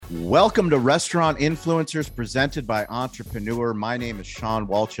Welcome to Restaurant Influencers presented by Entrepreneur. My name is Sean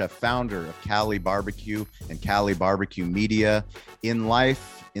Walchef, founder of Cali Barbecue and Cali Barbecue Media. In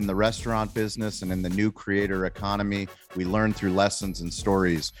life, in the restaurant business, and in the new creator economy, we learn through lessons and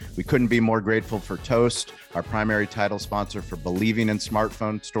stories. We couldn't be more grateful for Toast, our primary title sponsor, for believing in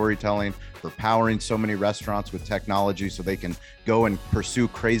smartphone storytelling, for powering so many restaurants with technology so they can go and pursue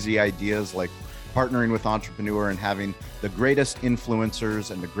crazy ideas like partnering with Entrepreneur and having the greatest influencers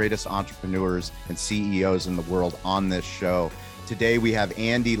and the greatest entrepreneurs and CEOs in the world on this show. Today, we have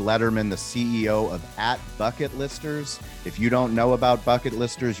Andy Lederman, the CEO of @BucketListers. If you don't know about Bucket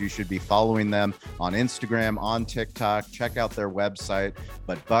Listers, you should be following them on Instagram, on TikTok. Check out their website.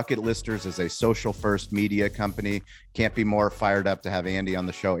 But Bucket Listers is a social first media company. Can't be more fired up to have Andy on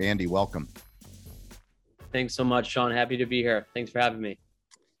the show. Andy, welcome. Thanks so much, Sean. Happy to be here. Thanks for having me.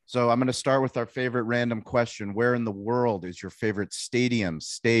 So I'm going to start with our favorite random question. Where in the world is your favorite stadium,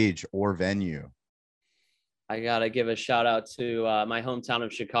 stage, or venue? I got to give a shout out to my hometown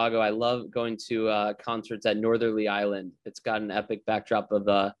of Chicago. I love going to concerts at Northerly Island. It's got an epic backdrop of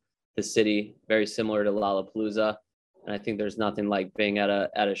the city, very similar to Lollapalooza. And I think there's nothing like being at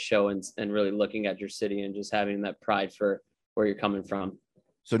a show and really looking at your city and just having that pride for where you're coming from.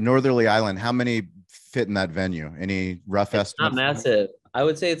 So Northerly Island, how many fit in that venue? Any rough estimate? Not massive. I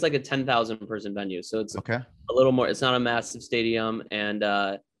would say it's like a 10,000 person venue. So it's okay. A little more. It's not a massive stadium. And,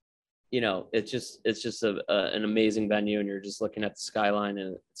 it's just an amazing venue, and you're just looking at the skyline,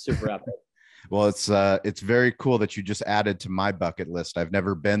 and it's super epic. Well, it's very cool that you just added to my bucket list. I've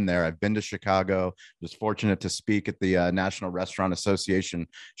never been there. I've been to Chicago. Was fortunate to speak at the National Restaurant Association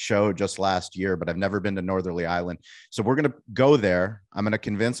show just last year, but I've never been to Northerly Island. So we're going to go there. I'm going to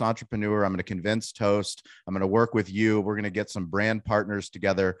convince Entrepreneur. I'm going to convince Toast. I'm going to work with you. We're going to get some brand partners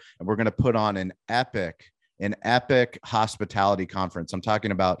together, and we're going to put on an epic hospitality conference. I'm talking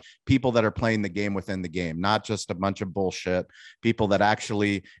about people that are playing the game within the game, not just a bunch of bullshit, people that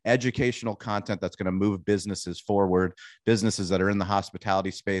actually educational content that's going to move businesses forward, businesses that are in the hospitality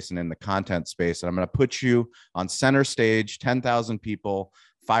space and in the content space. And I'm going to put you on center stage, 10,000 people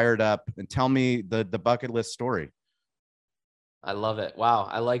fired up, and tell me the bucket list story. I love it. Wow.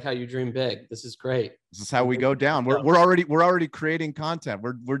 I like how you dream big. This is great. This is how we go down. We're already creating content.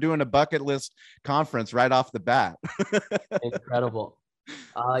 We're doing a bucket list conference right off the bat. Incredible.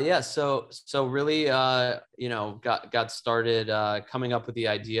 Yeah. So really, got started coming up with the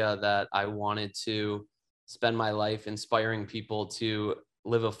idea that I wanted to spend my life inspiring people to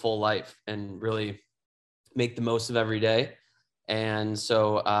live a full life and really make the most of every day. And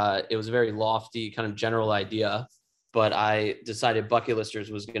so it was a very lofty kind of general idea, but I decided Bucket Listers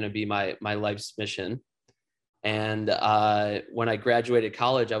was going to be my life's mission. And when I graduated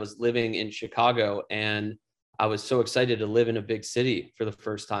college, I was living in Chicago, and I was so excited to live in a big city for the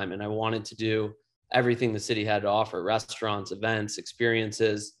first time. And I wanted to do everything the city had to offer: restaurants, events,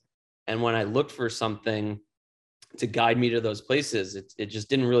 experiences. And when I looked for something to guide me to those places, it just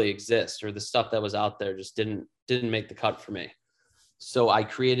didn't really exist, or the stuff that was out there just didn't make the cut for me. So I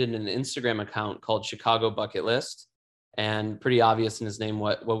created an Instagram account called Chicago Bucket List. And pretty obvious in his name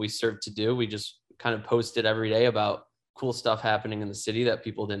what we serve to do. We just kind of posted every day about cool stuff happening in the city that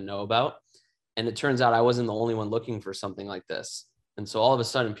people didn't know about. And it turns out I wasn't the only one looking for something like this. And so all of a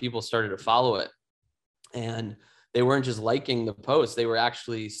sudden people started to follow it. And they weren't just liking the post. They were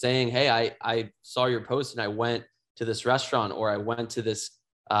actually saying, hey, I saw your post and I went to this restaurant, or I went to this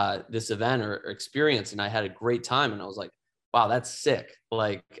event or experience, and I had a great time. And I was like, wow, that's sick.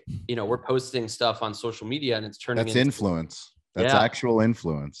 Like, we're posting stuff on social media, and it's turning into influence. That's actual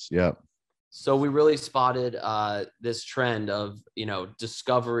influence. Yeah. So we really spotted this trend of,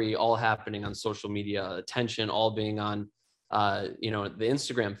 discovery all happening on social media, attention all being on, the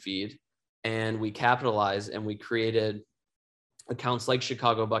Instagram feed. And we capitalized, and we created accounts like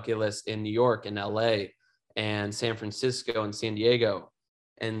Chicago Bucket List in New York and LA and San Francisco and San Diego.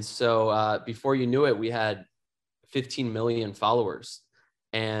 And so before you knew it, we had 15 million followers.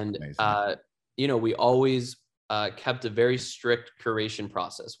 And, we always kept a very strict curation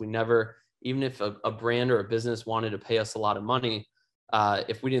process. We never, even if a brand or a business wanted to pay us a lot of money,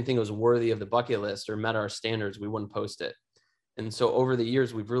 if we didn't think it was worthy of the bucket list or met our standards, we wouldn't post it. And so over the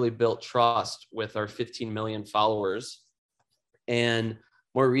years, we've really built trust with our 15 million followers. And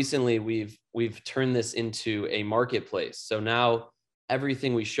more recently, we've turned this into a marketplace. So now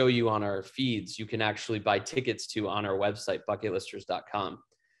everything we show you on our feeds, you can actually buy tickets to on our website, bucketlisters.com.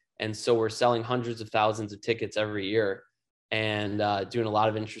 And so we're selling hundreds of thousands of tickets every year, and doing a lot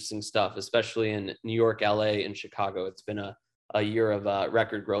of interesting stuff, especially in New York, LA, and Chicago. It's been a year of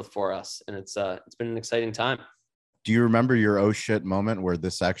record growth for us, and it's been an exciting time. Do you remember your oh shit moment where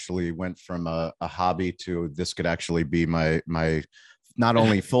this actually went from a hobby to this could actually be my not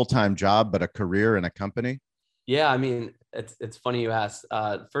only full-time job but a career in a company? Yeah, I mean, it's funny you asked.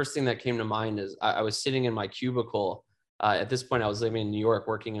 First thing that came to mind is I was sitting in my cubicle. At this point, I was living in New York,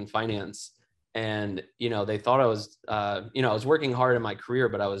 working in finance, and they thought I was, I was working hard in my career,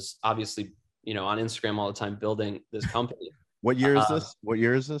 but I was obviously, on Instagram all the time building this company. What year is Uh, this? What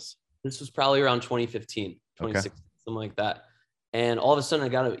year is this? this was probably around 2015, Okay. 2016, something like that. And all of a sudden, I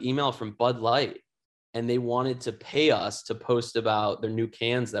got an email from Bud Light, and they wanted to pay us to post about their new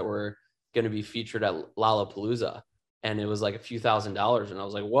cans that were going to be featured at Lollapalooza. And it was like a few $1,000s. And I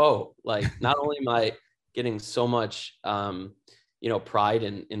was like, whoa, like not only am I getting so much, pride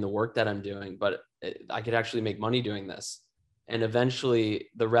in the work that I'm doing, but I could actually make money doing this. And eventually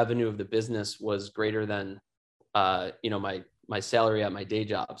the revenue of the business was greater than, my salary at my day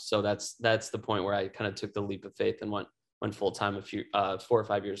job. So that's the point where I kind of took the leap of faith and went full time a few 4 or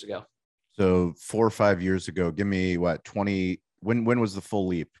 5 years ago. So 4 or 5 years ago, give me what 20 when was the full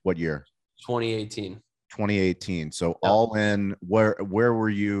leap? What year? 2018. 2018. So Yep. all in, where were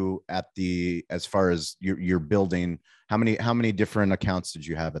you at the as far as you're building? How many different accounts did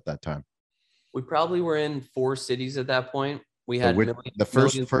you have at that time? We probably were in 4 cities at that point. We So had with the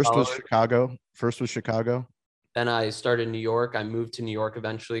first millions of first was followers. Chicago. First was Chicago. Then I started New York. I moved to New York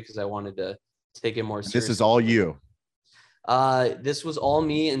eventually because I wanted to take it more And this is seriously. all you. This was all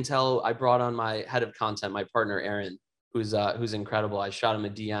me until I brought on my head of content, my partner Aaron, who's incredible. I shot him a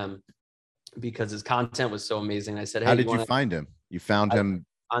DM because his content was so amazing. I said, How "Hey, did you find him? You found him.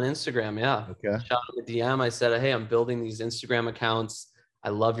 on Instagram?" Yeah, Okay. shot him a DM. I said, "Hey, I'm building these Instagram accounts. I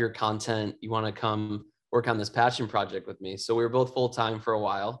love your content. You want to come work on this passion project with me?" So we were both full time for a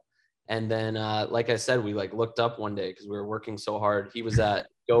while, and then, like I said, we like looked up one day because we were working so hard. He was at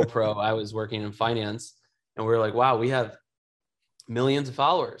GoPro. I was working in finance, and we were like, "Wow, we have millions of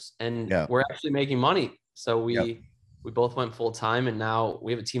followers and Yeah. we're actually making money." So Yep. we both went full time, and now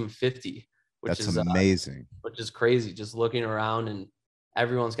we have a team of 50, which That's is amazing. crazy. Just looking around, and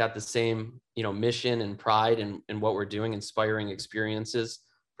everyone's got the same, mission and pride in what we're doing, inspiring experiences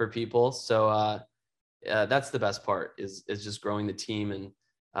for people. So that's the best part is just growing the team,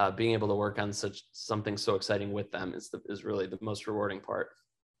 and being able to work on something so exciting with them is really the most rewarding part.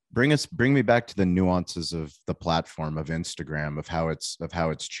 Bring me back to the nuances of the platform of Instagram, of how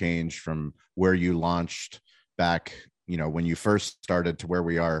it's changed from where you launched back, when you first started, to where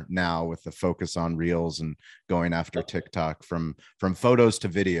we are now with the focus on reels and going after TikTok, from photos to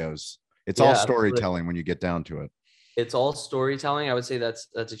videos. It's all Yeah, absolutely. storytelling when you get down to it. It's all storytelling. I would say that's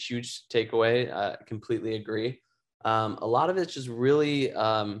a huge takeaway. I completely agree. A lot of it's just really,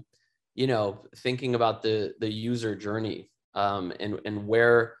 thinking about the user journey, and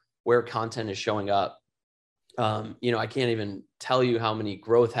where content is showing up. I can't even tell you how many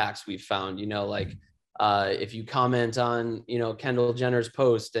growth hacks we've found. Like if you comment on Kendall Jenner's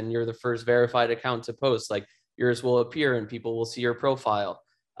post and you're the first verified account to post, like yours will appear and people will see your profile.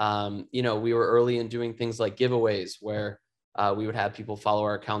 We were early in doing things like giveaways where we would have people follow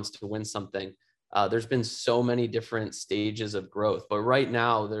our accounts to win something. There's been so many different stages of growth, but right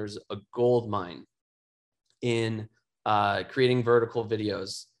now there's a gold mine in creating vertical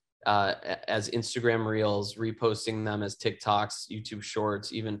videos as Instagram Reels, reposting them as TikToks, YouTube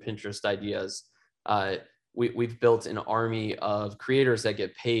Shorts, even Pinterest ideas. We've built an army of creators that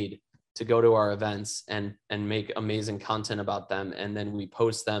get paid to go to our events and make amazing content about them, and then we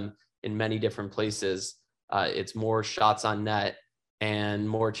post them in many different places. It's more shots on net and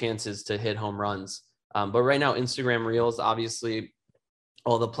more chances to hit home runs. But right now, Instagram Reels, obviously,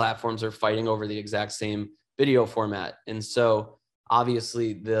 all the platforms are fighting over the exact same video format, and so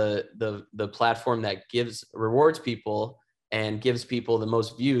obviously the platform that rewards people and gives people the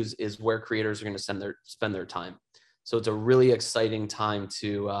most views is where creators are going to spend their time. So it's a really exciting time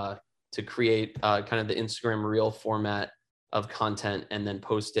to create kind of the Instagram Reel format of content and then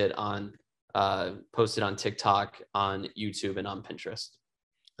post it on TikTok, on YouTube, and on Pinterest.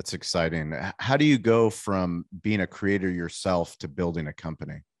 That's exciting. How do you go from being a creator yourself to building a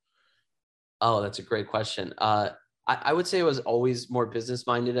company? Oh, that's a great question. I would say I was always more business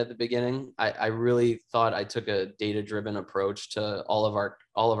minded at the beginning. I really thought I took a data driven approach to all of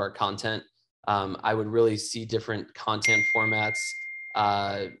our content. I would really see different content formats,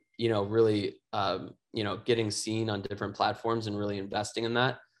 really, getting seen on different platforms and really investing in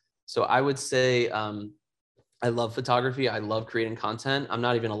that. So I would say I love photography. I love creating content. I'm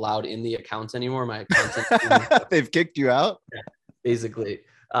not even allowed in the account anymore. My content They've kicked you out. basically.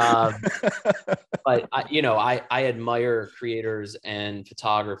 Um, but I admire creators and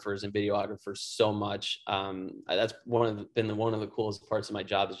photographers and videographers so much. That's been one of the coolest parts of my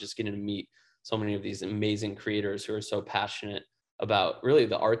job, is just getting to meet so many of these amazing creators who are so passionate about really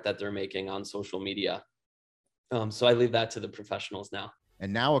the art that they're making on social media. So I leave that to the professionals now.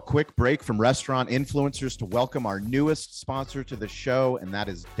 And now a quick break from restaurant influencers to welcome our newest sponsor to the show, and that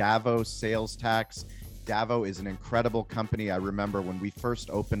is Davo Sales Tax. Davo is an incredible company. I remember when we first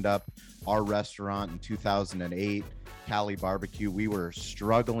opened up our restaurant in 2008, Cali Barbecue, we were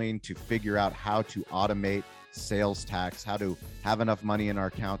struggling to figure out how to automate sales tax, how to have enough money in our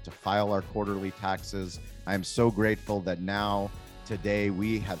account to file our quarterly taxes. I am so grateful that now, today,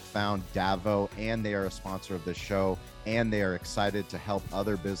 we have found Davo, and they are a sponsor of this show, and they are excited to help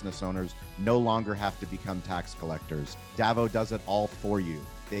other business owners no longer have to become tax collectors. Davo does it all for you.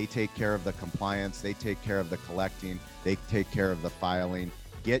 They take care of the compliance, they take care of the collecting, they take care of the filing.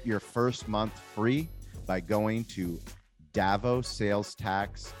 Get your first month free by going to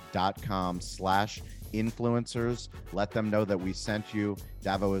davosalestax.com/influencers. Let them know that we sent you.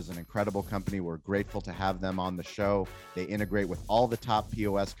 Davo is an incredible company. We're grateful to have them on the show. They integrate with all the top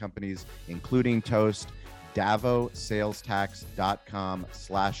POS companies, including Toast.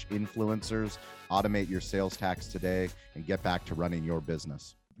 davosalestax.com/influencers. Automate your sales tax today and get back to running your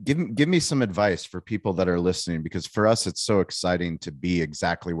business. Give me some advice for people that are listening, because for us, it's so exciting to be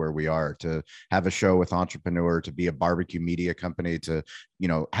exactly where we are, to have a show with Entrepreneur, to be a barbecue media company, to,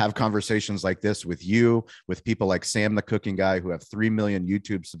 have conversations like this with you, with people like Sam, the cooking guy, who have 3 million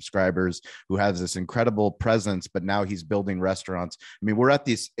YouTube subscribers, who has this incredible presence, but now he's building restaurants. I mean, we're at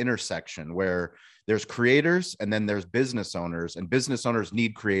this intersection where there's creators and then there's business owners, and business owners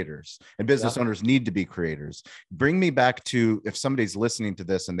need creators, and business owners need to be creators. Bring me back to, if somebody's listening to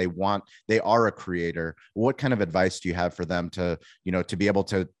this and they are a creator, what kind of advice do you have for them to be able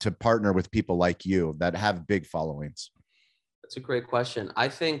to partner with people like you that have big followings? That's a great question. I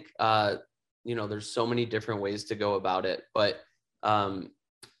think, there's so many different ways to go about it, but,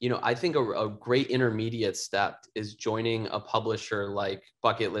 I think a great intermediate step is joining a publisher like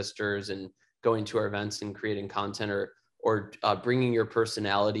Bucket Listers and going to our events and creating content, or bringing your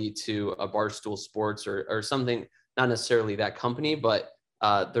personality to a Barstool Sports or something, not necessarily that company, but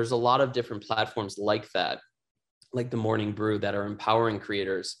there's a lot of different platforms like that, like the Morning Brew, that are empowering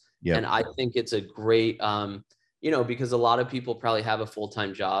creators. Yep. And I think it's a great, because a lot of people probably have a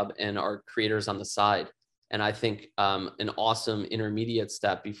full-time job and are creators on the side. And I think an awesome intermediate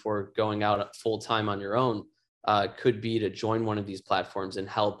step before going out full-time on your own could be to join one of these platforms and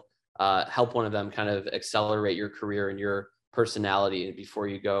help one of them kind of accelerate your career and your personality before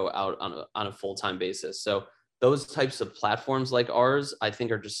you go out on a full-time basis. So those types of platforms like ours, I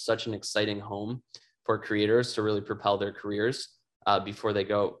think, are just such an exciting home for creators to really propel their careers before they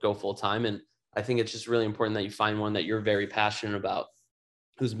go full-time. And I think it's just really important that you find one that you're very passionate about,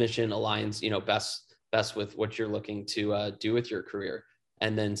 whose mission aligns, best with what you're looking to do with your career,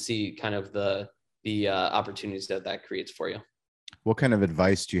 and then see kind of the opportunities that creates for you. What kind of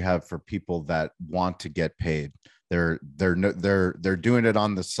advice do you have for people that want to get paid? They're doing it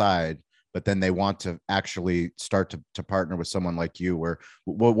on the side, but then they want to actually start to partner with someone like you.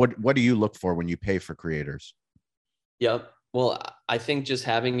 What do you look for when you pay for creators? Yep. Well, I think just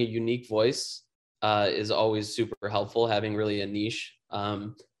having a unique voice is always super helpful. Having really a niche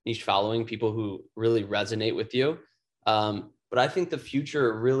following, people who really resonate with you. But I think the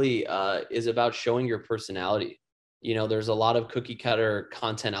future really is about showing your personality. There's a lot of cookie cutter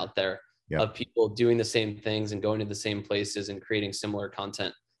content out there of people doing the same things and going to the same places and creating similar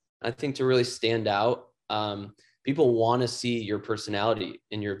content. I think to really stand out, people want to see your personality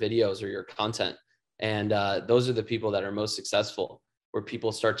in your videos or your content. And those are the people that are most successful, where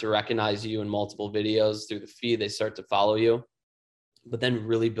people start to recognize you in multiple videos through the feed. They start to follow you, but then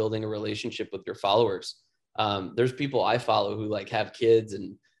really building a relationship with your followers. There's people I follow who have kids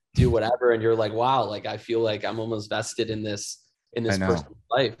and do whatever, and you're like, wow, I feel like I'm almost vested in this person's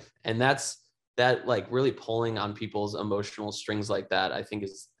life. And that really pulling on people's emotional strings like that, I think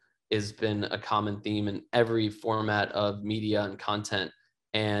has been a common theme in every format of media and content.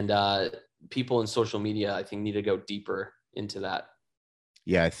 And people in social media, I think, need to go deeper into that.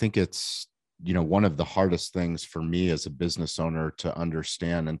 Yeah, I think it's, one of the hardest things for me as a business owner to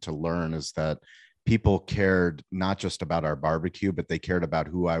understand and to learn is that people cared not just about our barbecue, but they cared about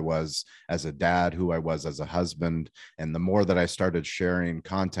who I was as a dad, who I was as a husband. And the more that I started sharing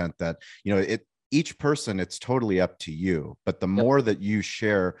content that, each person, it's totally up to you. But the more that you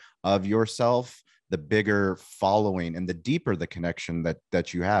share of yourself, the bigger following and the deeper the connection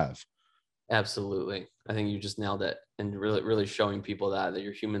that you have. Absolutely. I think you just nailed it. And really, really showing people that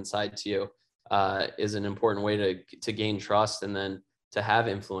your human side to you is an important way to gain trust and then to have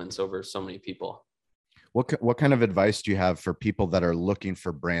influence over so many people. What kind of advice do you have for people that are looking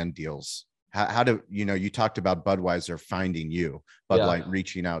for brand deals? How do you talked about Budweiser finding you, Bud Light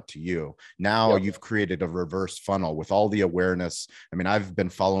reaching out to you. Now you've created a reverse funnel with all the awareness. I mean, I've been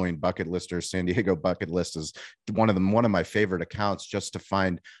following Bucket Listers. San Diego Bucket List is one of my favorite accounts, just to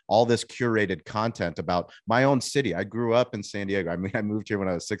find all this curated content about my own city. I grew up in San Diego. I mean, I moved here when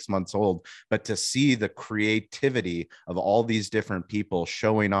I was 6 months old, but to see the creativity of all these different people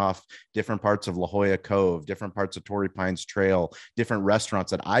showing off different parts of La Jolla Cove, different parts of Torrey Pines Trail, different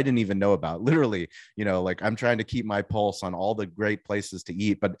restaurants that I didn't even know about. Literally, like I'm trying to keep my pulse on all the great places to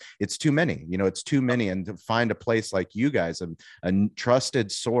eat, but it's too many. It's too many. And to find a place like you guys, a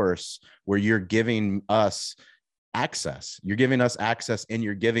trusted source where you're giving us access, and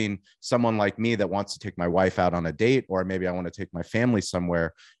you're giving someone like me that wants to take my wife out on a date, or maybe I want to take my family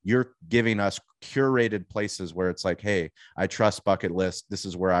somewhere, you're giving us curated places where it's like, hey, I trust Bucket List, this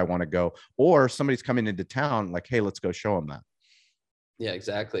is where I want to go. Or somebody's coming into town, like, hey, let's go show them that. Yeah,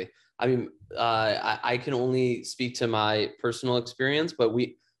 exactly. I mean, I can only speak to my personal experience, but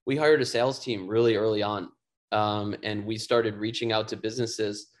we hired a sales team really early on, and we started reaching out to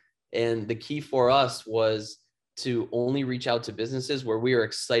businesses. And the key for us was to only reach out to businesses where we are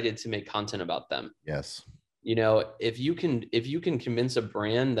excited to make content about them. Yes. If you can convince a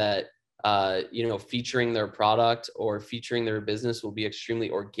brand that featuring their product or featuring their business will be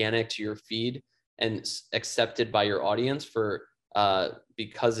extremely organic to your feed and accepted by your audience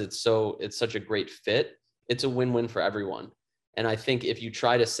because it's such a great fit, it's a win-win for everyone. And I think if you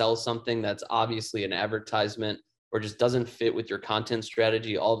try to sell something that's obviously an advertisement or just doesn't fit with your content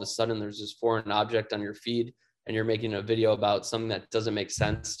strategy, all of a sudden there's this foreign object on your feed and you're making a video about something that doesn't make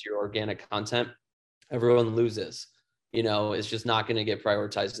sense to your organic content, everyone loses. It's just not going to get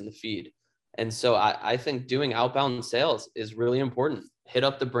prioritized in the feed. And so I think doing outbound sales is really important. Hit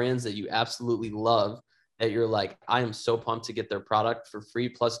up the brands that you absolutely love, that you're like, I am so pumped to get their product for free,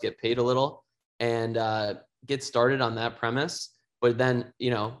 plus get paid a little, and get started on that premise. But then,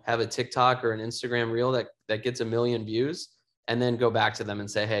 have a TikTok or an Instagram reel that gets 1 million views, and then go back to them and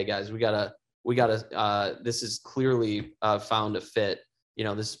say, hey guys, we gotta, this is clearly found a fit.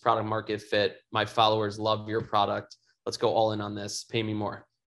 This is product market fit. My followers love your product. Let's go all in on this. Pay me more.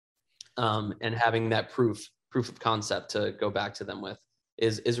 And having that proof of concept to go back to them with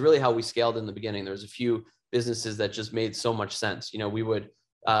is really how we scaled in the beginning. There's a few businesses that just made so much sense. We would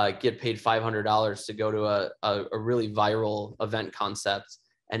get paid $500 to go to a really viral event concept,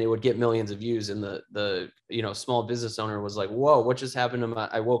 and it would get millions of views. And the small business owner was like, whoa, what just happened to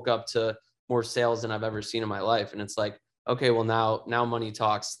I woke up to more sales than I've ever seen in my life. And it's like, okay, well now money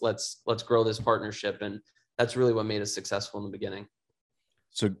talks. Let's grow this partnership. And that's really what made us successful in the beginning.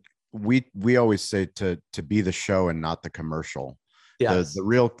 So we always say to be the show and not the commercial. Yes.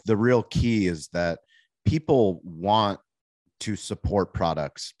 The real key is that people want to support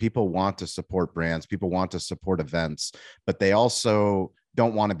products. People want to support brands. People want to support events, but they also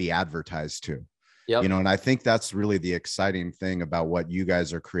don't want to be advertised to. Yep. And I think that's really the exciting thing about what you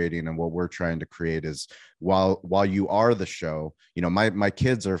guys are creating and what we're trying to create is while you are the show, my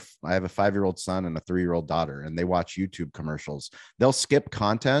kids I have a 5-year-old son and a 3-year-old daughter, and they watch YouTube commercials. They'll skip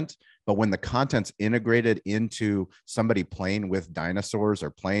content, but when the content's integrated into somebody playing with dinosaurs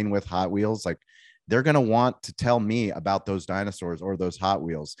or playing with Hot Wheels, like, they're going to want to tell me about those dinosaurs or those Hot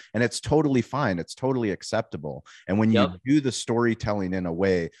Wheels. And it's totally fine. It's totally acceptable. And when you do the storytelling in a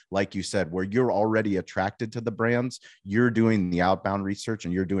way, like you said, where you're already attracted to the brands, you're doing the outbound research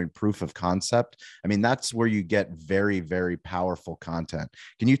and you're doing proof of concept. I mean, that's where you get very, very powerful content.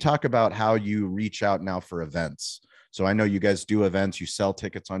 Can you talk about how you reach out now for events? So I know you guys do events, you sell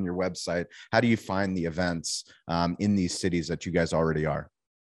tickets on your website. How do you find the events in these cities that you guys already are?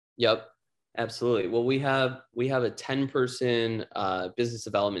 Yep. Absolutely. Well, we have a 10-person business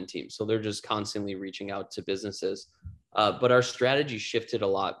development team. So they're just constantly reaching out to businesses. But our strategy shifted a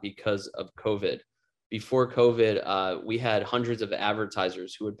lot because of COVID. Before COVID, we had hundreds of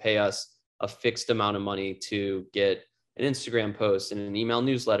advertisers who would pay us a fixed amount of money to get an Instagram post and an email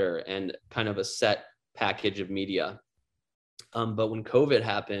newsletter and kind of a set package of media. But when COVID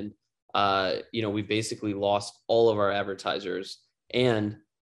happened, we basically lost all of our advertisers and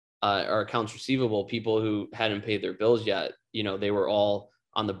our accounts receivable, people who hadn't paid their bills yet, they were all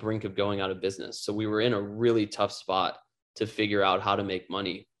on the brink of going out of business. So we were in a really tough spot to figure out how to make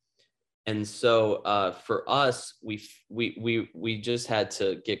money. And so for us, we just had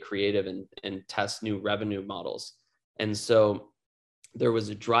to get creative and test new revenue models. And so there was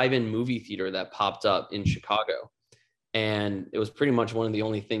a drive-in movie theater that popped up in Chicago. And it was pretty much one of the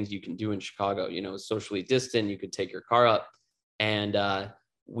only things you can do in Chicago. You know, socially distant, you could take your car up. And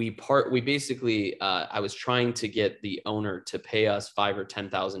we basically, I was trying to get the owner to pay us $5,000 or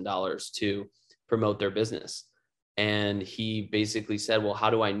 $10,000 to promote their business. And he basically said, well, how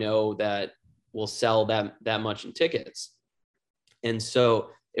do I know that we'll sell that much in tickets? And so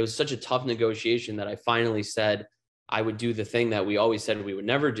it was such a tough negotiation that I finally said I would do the thing that we always said we would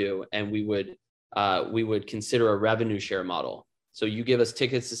never do. And we would consider a revenue share model. So you give us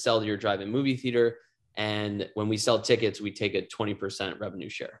tickets to sell to your drive-in movie theater. And when we sell tickets, we take a 20% revenue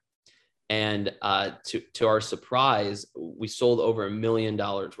share. And to our surprise, we sold over $1 million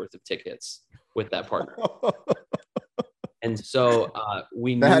worth of tickets with that partner. And so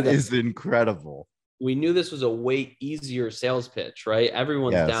we knew that is incredible. We knew this was a way easier sales pitch, right?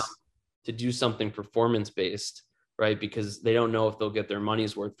 Everyone's down to do something performance-based, right? Because they don't know if they'll get their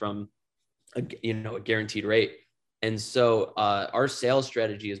money's worth from a guaranteed rate. And so our sales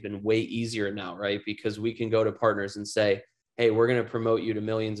strategy has been way easier now, right? Because we can go to partners and say, hey, we're going to promote you to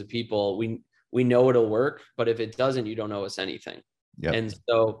millions of people. We know it'll work, but if it doesn't, you don't owe us anything. Yep. And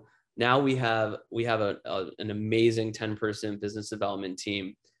so now we have an amazing 10-person business development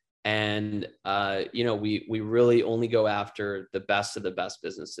team. And, we really only go after the best of the best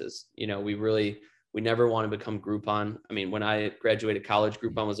businesses. We never want to become Groupon. I mean, when I graduated college,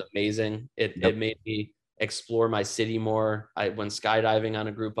 Groupon was amazing. It made me explore my city more. I went skydiving on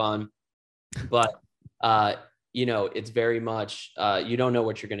a Groupon, but, it's very much, you don't know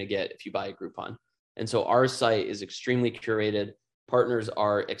what you're going to get if you buy a Groupon. And so our site is extremely curated. Partners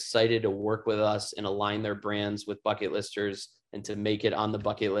are excited to work with us and align their brands with bucket listers and to make it on the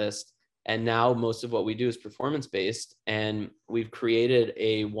bucket list. And now most of what we do is performance-based. And we've created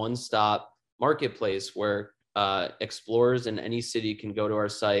a one-stop marketplace where explorers in any city can go to our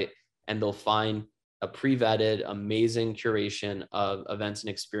site and they'll find a pre-vetted, amazing curation of events and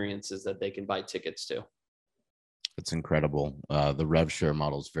experiences that they can buy tickets to. It's incredible. The rev share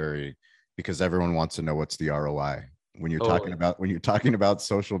model is because everyone wants to know what's the ROI. When you're talking about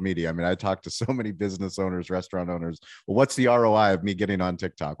social media, I mean, I talk to so many business owners, restaurant owners. Well, what's the ROI of me getting on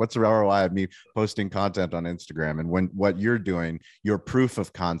TikTok? What's the ROI of me posting content on Instagram? And when what you're doing, your proof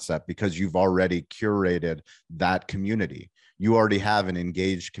of concept, because you've already curated that community. You already have an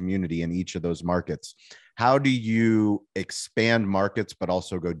engaged community in each of those markets. How do you expand markets, but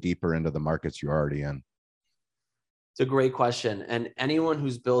also go deeper into the markets you're already in? It's a great question. And anyone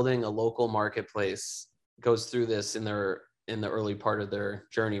who's building a local marketplace goes through this in the early part of their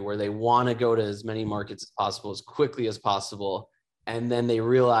journey, where they want to go to as many markets as possible, as quickly as possible. And then they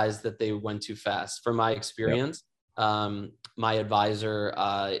realize that they went too fast. From my experience, my advisor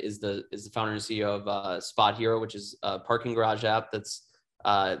is the founder and CEO of Spot Hero, which is a parking garage app that's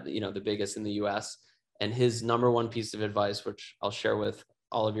the biggest in the US. And his number one piece of advice, which I'll share with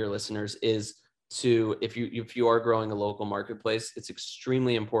all of your listeners, is if you are growing a local marketplace, it's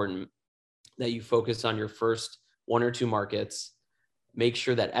extremely important that you focus on your first 1 or 2 markets. Make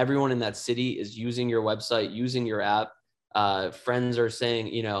sure that everyone in that city is using your website, using your app. Friends are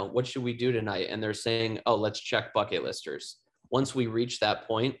saying, what should we do tonight? And they're saying, oh, let's check bucket listers. Once we reach that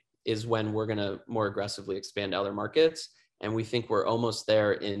point is when we're going to more aggressively expand to other markets. And we think we're almost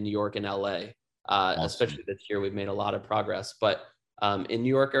there in New York and LA. Awesome. Especially this year, we've made a lot of progress. But in New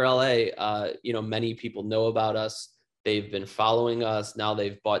York or LA, many people know about us. They've been following us. Now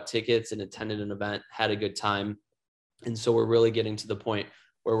they've bought tickets and attended an event, had a good time. And so we're really getting to the point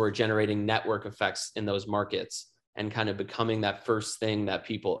where we're generating network effects in those markets and kind of becoming that first thing that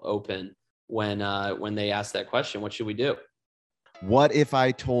people open when they ask that question, what should we do? What if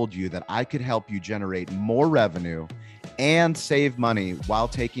I told you that I could help you generate more revenue and save money while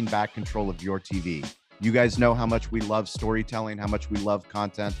taking back control of your TV? You guys know how much we love storytelling, how much we love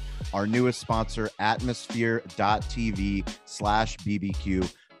content. Our newest sponsor,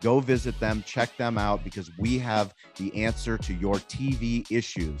 atmosphere.tv/BBQ. Go visit them, check them out, because we have the answer to your TV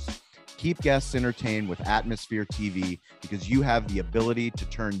issues. Keep guests entertained with Atmosphere TV, because you have the ability to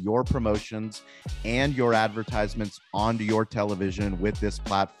turn your promotions and your advertisements onto your television with this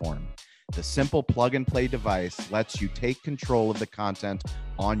platform. The simple plug and play device lets you take control of the content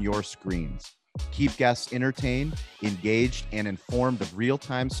on your screens. Keep guests entertained, engaged, and informed of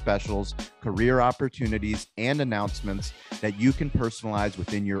real-time specials, career opportunities, and announcements that you can personalize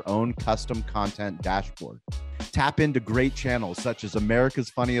within your own custom content dashboard. Tap into great channels such as America's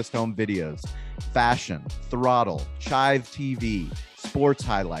Funniest Home Videos, Fashion, Throttle, Chive TV, Sports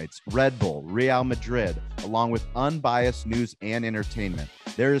Highlights, Red Bull, Real Madrid, along with unbiased news and entertainment.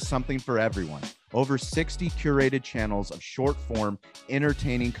 There is something for everyone. Over 60 curated channels of short form,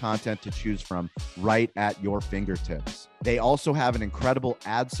 entertaining content to choose from right at your fingertips. They also have an incredible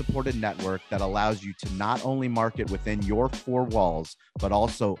ad-supported network that allows you to not only market within your four walls, but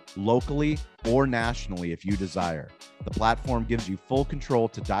also locally or nationally if you desire. The platform gives you full control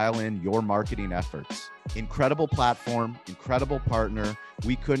to dial in your marketing efforts. Incredible platform, incredible partner.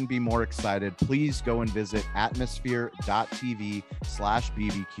 We couldn't be more excited. Please go and visit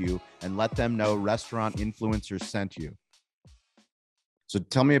atmosphere.tv/BBQ and let them know Restaurant Influencers sent you. So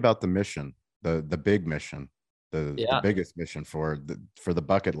tell me about the mission, the big mission, the biggest mission for the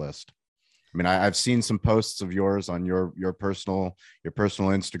bucket list. I mean, I've seen some posts of yours on your personal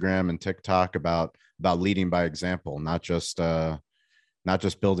Instagram and TikTok about leading by example, not just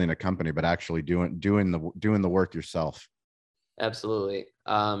building a company, but actually doing the work yourself. Absolutely.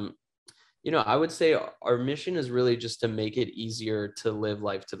 I would say our mission is really just to make it easier to live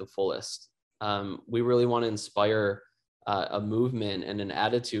life to the fullest. We really want to inspire a movement and an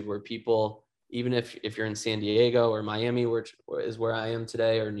attitude where people, even if you're in San Diego or Miami, which is where I am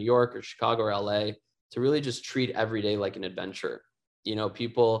today, or New York or Chicago or LA, to really just treat every day like an adventure.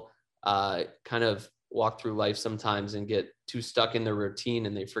 People kind of walk through life sometimes and get too stuck in their routine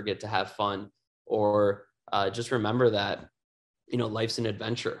and they forget to have fun, or just remember that, life's an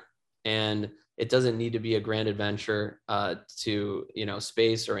adventure, and it doesn't need to be a grand adventure to,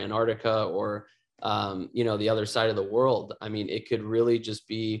 space or Antarctica or, the other side of the world. I mean, it could really just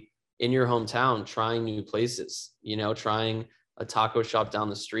be in your hometown, trying new places, trying a taco shop down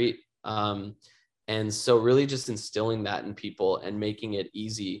the street. And so really just instilling that in people and making it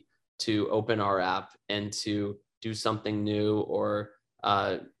easy to open our app and to do something new, or,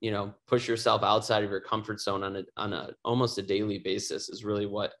 push yourself outside of your comfort zone on a almost a daily basis is really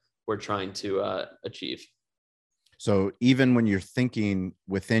what we're trying to achieve. So even when you're thinking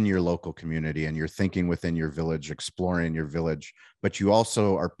within your local community and you're thinking within your village, exploring your village, but you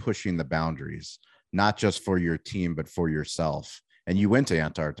also are pushing the boundaries, not just for your team, but for yourself. And you went to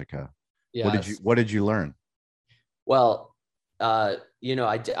Antarctica. Yes. What did you learn? Well, I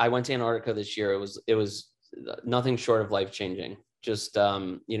went to Antarctica this year. It was nothing short of life-changing. Just,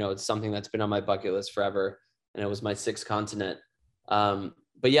 it's something that's been on my bucket list forever, and it was my sixth continent.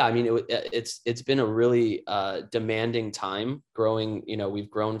 But yeah, I mean, it's been a really demanding time growing. We've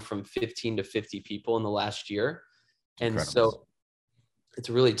grown from 15 to 50 people in the last year. And incredible. So it's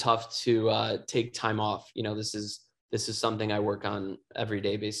really tough to take time off. This is something I work on every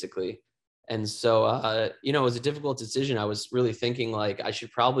day, basically. And so, it was a difficult decision. I was really thinking like, I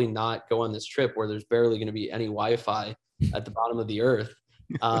should probably not go on this trip where there's barely going to be any Wi-Fi at the bottom of the earth.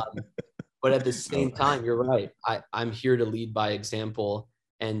 But at the same time, you're right. I'm here to lead by example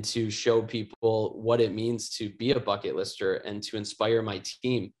and to show people what it means to be a bucket lister and to inspire my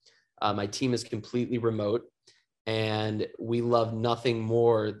team. My team is completely remote, and we love nothing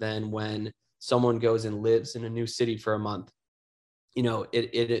more than when someone goes and lives in a new city for a month.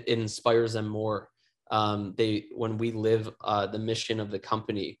 It inspires them more. When we live the mission of the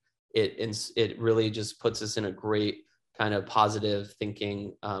company, it really just puts us in a great kind of positive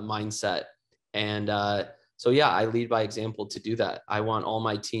thinking mindset. And so, yeah, I lead by example to do that. I want all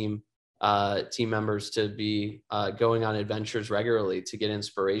my team members to be going on adventures regularly to get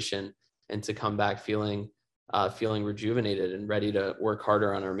inspiration and to come back feeling rejuvenated and ready to work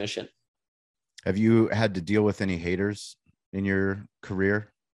harder on our mission. Have you had to deal with any haters in your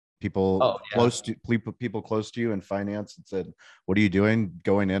career? People close to you in finance and said, "What are you doing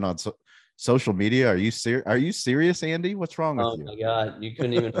going in on social media? Are you serious, Andy? What's wrong with you?" Oh my God, you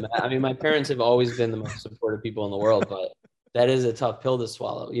couldn't even. I mean, my parents have always been the most supportive people in the world, but that is a tough pill to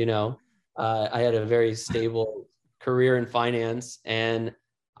swallow. I had a very stable career in finance, and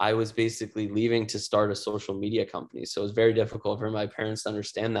I was basically leaving to start a social media company. So it was very difficult for my parents to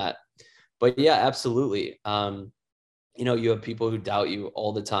understand that. But yeah, absolutely. You have people who doubt you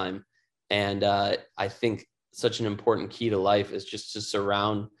all the time. And I think such an important key to life is just to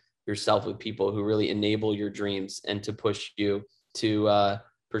surround yourself with people who really enable your dreams and to push you to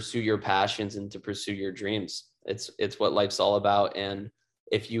pursue your passions and to pursue your dreams. It's what life's all about. And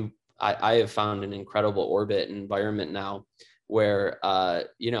I have found an incredible orbit and environment now where,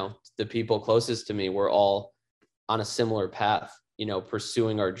 the people closest to me, we're all on a similar path,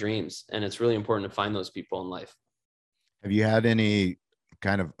 pursuing our dreams. And it's really important to find those people in life. Have you had any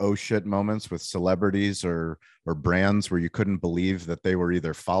kind of oh shit moments with celebrities or brands where you couldn't believe that they were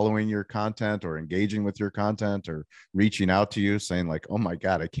either following your content or engaging with your content or reaching out to you saying like, "Oh my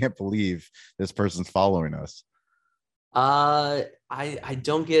God, I can't believe this person's following us"? I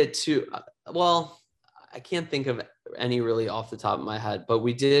don't get too well. I can't think of any really off the top of my head, but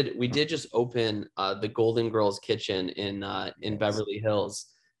we did just open the Golden Girls Kitchen in Beverly Hills.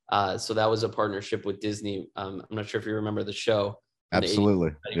 So that was a partnership with Disney. I'm not sure if you remember the show.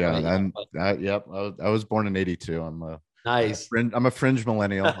 Absolutely. Yeah. Right? And yep. I was born in 82. Nice. I'm a fringe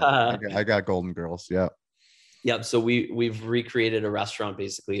millennial. I got Golden Girls. Yeah. Yep. So we've recreated a restaurant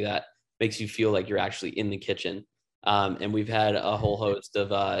basically that makes you feel like you're actually in the kitchen. And we've had a whole host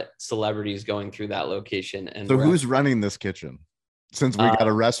of celebrities going through that location. And so who's running this kitchen? Since we got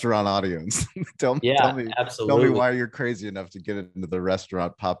a restaurant audience, tell me why you're crazy enough to get into the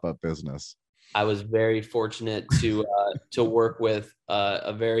restaurant pop-up business. I was very fortunate to work with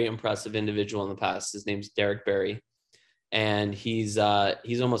a very impressive individual in the past. His name's Derek Barry, and he's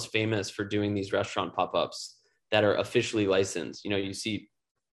almost famous for doing these restaurant pop-ups that are officially licensed. You know, you see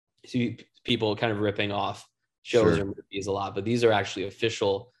people kind of ripping off shows or movies a lot, but these are actually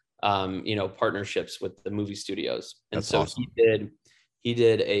official, partnerships with the movie studios. And that's so awesome. he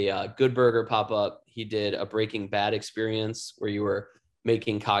did a Good Burger pop-up. He did a Breaking Bad experience where you were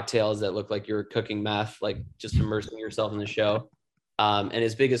making cocktails that looked like you were cooking meth, like just immersing yourself in the show. And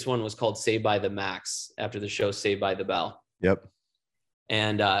his biggest one was called Saved by the Max, after the show Saved by the Bell. Yep.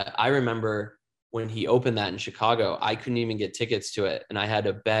 And I remember when he opened that in Chicago, I couldn't even get tickets to it. And I had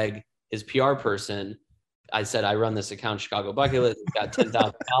to beg his PR person. I said, I run this account, Chicago Bucket List. It's got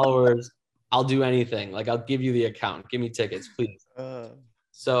 10,000 followers. I'll do anything. Like, I'll give you the account. Give me tickets, please.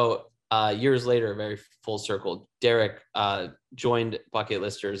 So years later, very full circle, Derek joined Bucket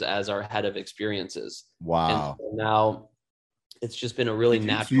Listers as our head of experiences. Wow. And so now it's just been a really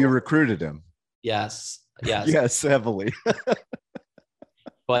natural. So you recruited him? Yes. Yes, heavily.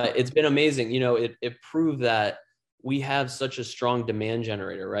 But it's been amazing. You know, it proved that we have such a strong demand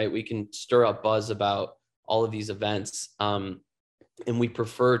generator, right? We can stir up buzz about all of these events. And we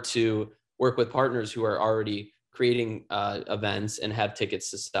prefer to work with partners who are already creating events and have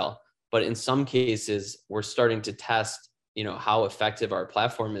tickets to sell. But in some cases, we're starting to test, how effective our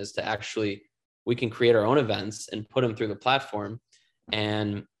platform is to actually, we can create our own events and put them through the platform.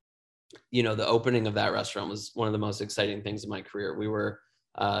 And, the opening of that restaurant was one of the most exciting things in my career. We were,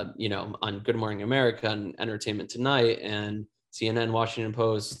 on Good Morning America and Entertainment Tonight and CNN, Washington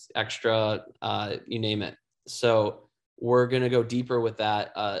Post, Extra, you name it. So we're going to go deeper with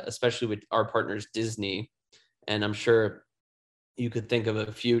that, especially with our partners, Disney. And I'm sure you could think of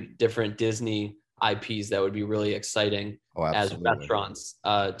a few different Disney IPs that would be really exciting as restaurants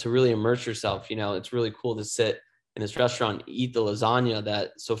to really immerse yourself. It's really cool to sit in this restaurant, eat the lasagna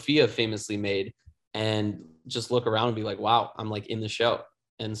that Sophia famously made, and just look around and be like, wow, I'm like in the show.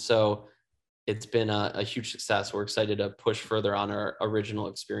 And so it's been a huge success. We're excited to push further on our original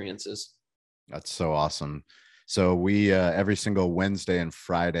experiences. That's so awesome. So we every single Wednesday and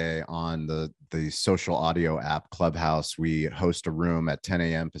Friday on the social audio app Clubhouse, we host a room at 10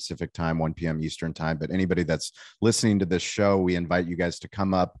 a.m. Pacific time, 1 p.m. Eastern time. But anybody that's listening to this show, we invite you guys to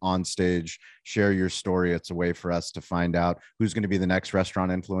come up on stage, share your story. It's a way for us to find out who's going to be the next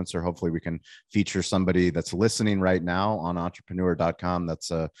restaurant influencer. Hopefully we can feature somebody that's listening right now on entrepreneur.com.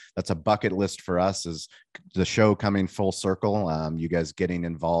 That's a bucket list for us, is the show coming full circle. You guys getting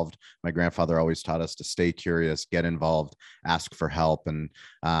involved. My grandfather always taught us to stay curious, get involved, ask for help. And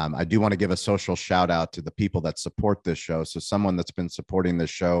I do want to give a social shout out to the people that support this show. So someone that's been supporting this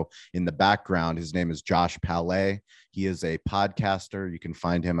show in the background, his name is Josh Palais. He is a podcaster. You can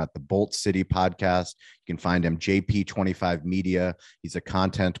find him at the Bolt City podcast. You can find him JP25 Media. He's a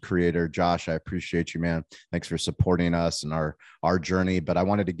content creator. Josh, I appreciate you, man. Thanks for supporting us and our journey. But I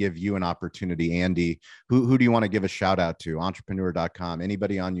wanted to give you an opportunity, Andy. Who do you want to give a shout out to? Entrepreneur.com.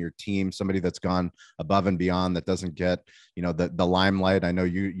 Anybody on your team, somebody that's gone above and beyond that doesn't get, the limelight. I know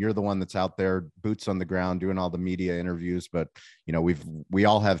you're the one that's out there, boots on the ground, doing all the media interviews, but we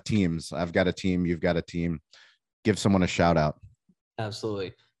all have teams. I've got a team. You've got a team. Give someone a shout out.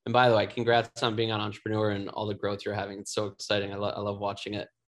 Absolutely. And by the way, congrats on being on Entrepreneur and all the growth you're having. It's so exciting. I love watching it.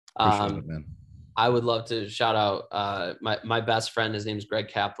 Appreciate it, man. I would love to shout out my best friend. His name's Greg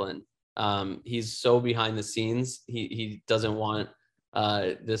Kaplan. He's so behind the scenes. He doesn't want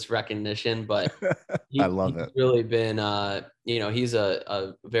this recognition, but I love it. He's really been, he's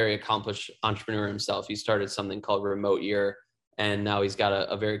a very accomplished entrepreneur himself. He started something called Remote Year, and now he's got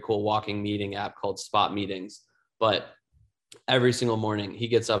a very cool walking meeting app called Spot Meetings. But every single morning he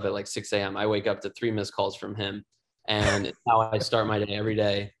gets up at like 6 a.m. I wake up to 3 missed calls from him, and it's how I start my day every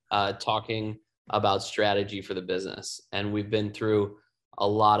day, talking about strategy for the business. And we've been through a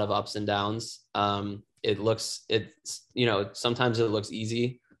lot of ups and downs. Sometimes it looks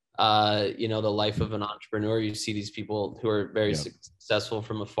easy. The life of an entrepreneur, you see these people who are very successful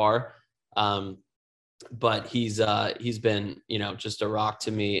from afar. but he's been, you know, just a rock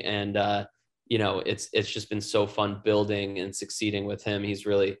to me. And, you know, it's just been so fun building and succeeding with him. He's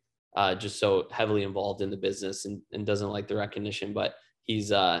really just so heavily involved in the business and doesn't like the recognition, but he's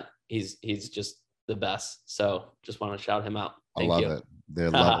just the best. So just want to shout him out. Thank you. I love it. They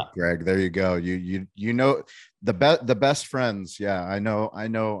love it, Greg. There you go. You know the best friends. Yeah, I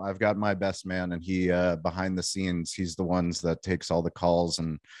know. I've got my best man, and he behind the scenes, he's the ones that takes all the calls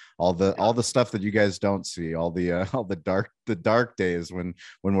and all the stuff that you guys don't see, all the dark days when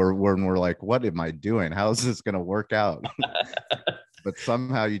we're like, what am I doing? How is this going to work out? But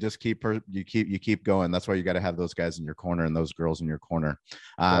somehow you just keep going. That's why you got to have those guys in your corner and those girls in your corner.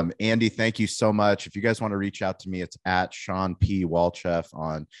 Andy, thank you so much. If you guys want to reach out to me, it's at Sean P. Walchef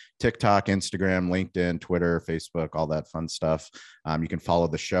on TikTok, Instagram, LinkedIn, Twitter, Facebook, all that fun stuff. You can follow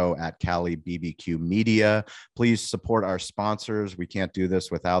the show at Cali BBQ Media. Please support our sponsors. We can't do this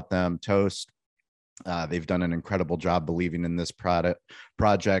without them. Toast. They've done an incredible job believing in this project.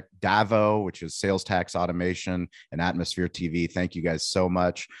 Davo, which is sales tax automation, and Atmosphere TV. Thank you guys so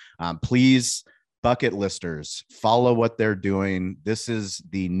much. Please, bucket listers, follow what they're doing. This is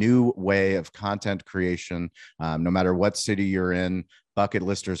the new way of content creation. No matter what city you're in, bucket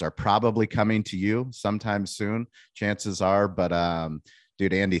listers are probably coming to you sometime soon. Chances are, but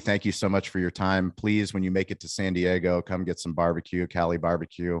dude, Andy, thank you so much for your time. Please, when you make it to San Diego, come get some barbecue, Cali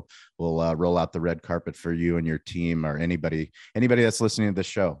Barbecue. We'll roll out the red carpet for you and your team, or anybody that's listening to this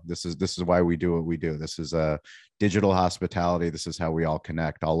show. This is why we do what we do. This is digital hospitality. This is how we all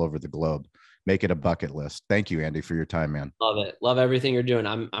connect all over the globe. Make it a bucket list. Thank you, Andy, for your time, man. Love it. Love everything you're doing.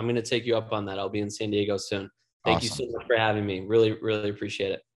 I'm going to take you up on that. I'll be in San Diego soon. Thank you so much for having me. Really, really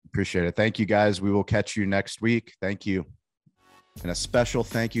appreciate it. Appreciate it. Thank you, guys. We will catch you next week. Thank you. And a special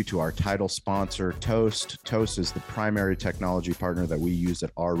thank you to our title sponsor, Toast. Toast is the primary technology partner that we use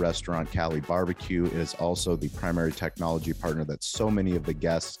at our restaurant, Cali Barbecue. It is also the primary technology partner that so many of the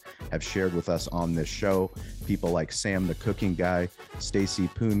guests have shared with us on this show. People like Sam the Cooking Guy, Stacy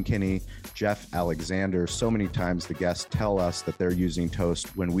Poonkinney, Jeff Alexander. So many times the guests tell us that they're using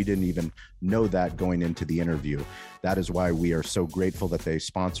Toast when we didn't even know that going into the interview. That is why we are so grateful that they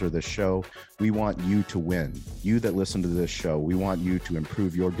sponsor this show. We want you to win. You that listen to this show, we want you to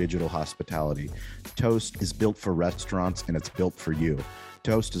improve your digital hospitality. Toast is built for restaurants, and it's built for you.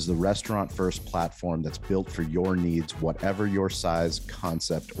 Toast is the restaurant-first platform that's built for your needs, whatever your size,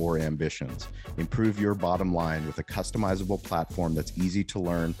 concept, or ambitions. Improve your bottom line with a customizable platform that's easy to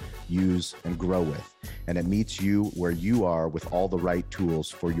learn, use, and grow with. And it meets you where you are with all the right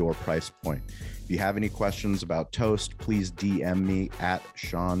tools for your price point. If you have any questions about Toast, please DM me at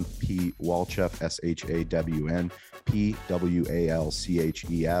Sean P. Walchef,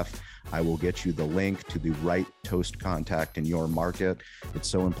 ShawnPWalchef. I will get you the link to the right Toast contact in your market. It's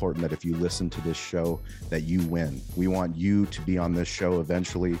so important that if you listen to this show, that you win. We want you to be on this show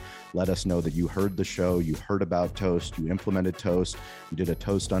eventually. Let us know that you heard the show, you heard about Toast, you implemented Toast, you did a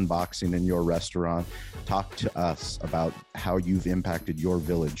Toast unboxing in your restaurant. Talk to us about how you've impacted your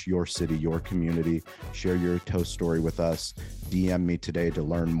village, your city, your community. Share your Toast story with us. DM me today to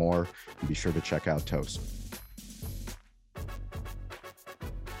learn more, and be sure to check out Toast.